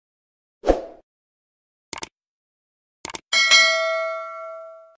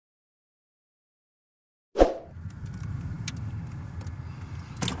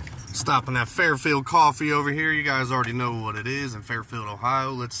Stopping at Fairfield Coffee over here. You guys already know what it is in Fairfield,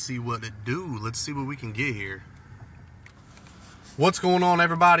 Ohio. Let's see what it do. Let's see what we can get here. What's going on,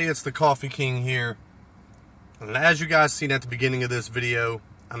 everybody? It's the Coffee King here. And as you guys seen at the beginning of this video,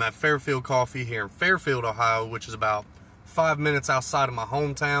 I'm at Fairfield Coffee here in Fairfield, Ohio, which is about 5 minutes outside of my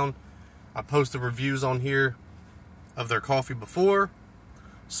hometown. I posted reviews on here of their coffee before.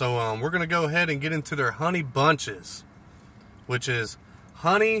 So we're going to go ahead and get into their honey bunches, which is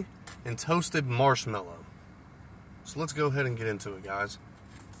honey and toasted marshmallow. So let's go ahead and get into it, guys.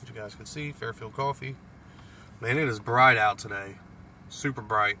 As you guys can see, Fairfield Coffee. Man, it is bright out today. Super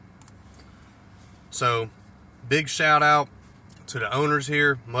bright. So, big shout out to the owners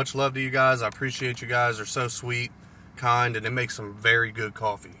here. Much love to you guys. I appreciate you guys. They're so sweet, kind, and they make some very good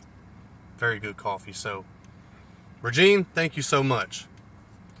coffee. Very good coffee. So, Regine, thank you so much.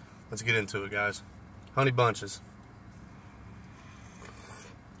 Let's get into it, guys. Honey bunches.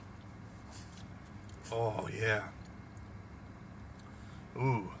 Oh, yeah.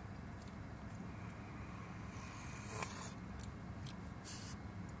 Ooh.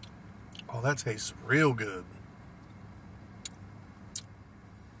 Oh, that tastes real good.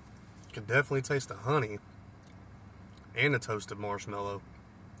 You can definitely taste the honey and the toasted marshmallow.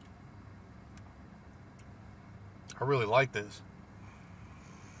 I really like this.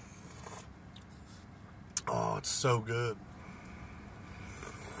 Oh, it's so good.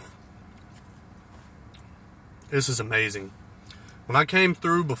 This is amazing. When I came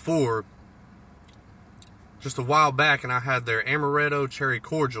through before, just a while back, and I had their amaretto cherry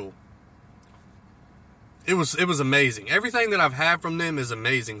cordial, it was amazing. Everything that I've had from them is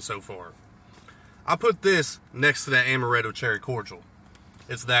amazing so far. I put this next to that amaretto cherry cordial.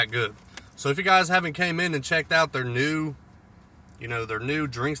 It's that good. So if you guys haven't came in and checked out their new, their new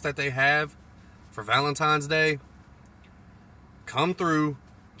drinks that they have for Valentine's Day, come through,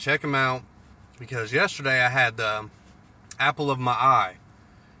 check them out. Because yesterday I had the apple of my eye,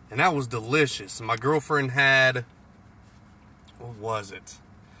 and that was delicious. My girlfriend had, what was it?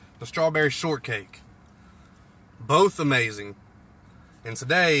 The strawberry shortcake. Both amazing. And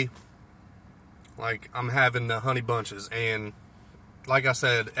today, I'm having the honey bunches. And like I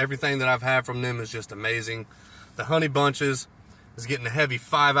said, everything that I've had from them is just amazing. The honey bunches is getting a heavy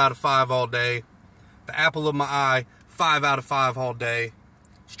 5 out of 5 all day. The apple of my eye, 5 out of 5 all day.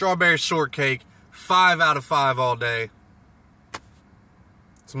 Strawberry shortcake, 5 out of 5 all day.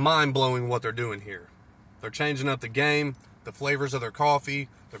 It's mind-blowing what they're doing here. They're changing up the game, the flavors of their coffee.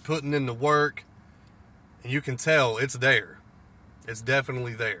 They're putting in the work. And you can tell it's there. It's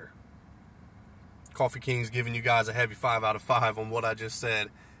definitely there. Coffee King's giving you guys a heavy 5 out of 5 on what I just said.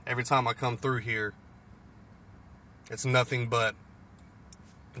 Every time I come through here, it's nothing but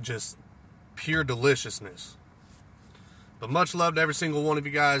just pure deliciousness. But much love to every single one of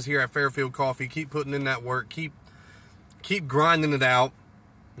you guys here at Fairfield Coffee. Keep putting in that work. Keep grinding it out.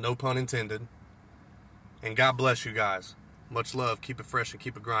 No pun intended. And God bless you guys. Much love. Keep it fresh and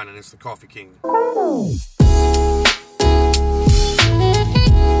keep it grinding. It's the Coffee King.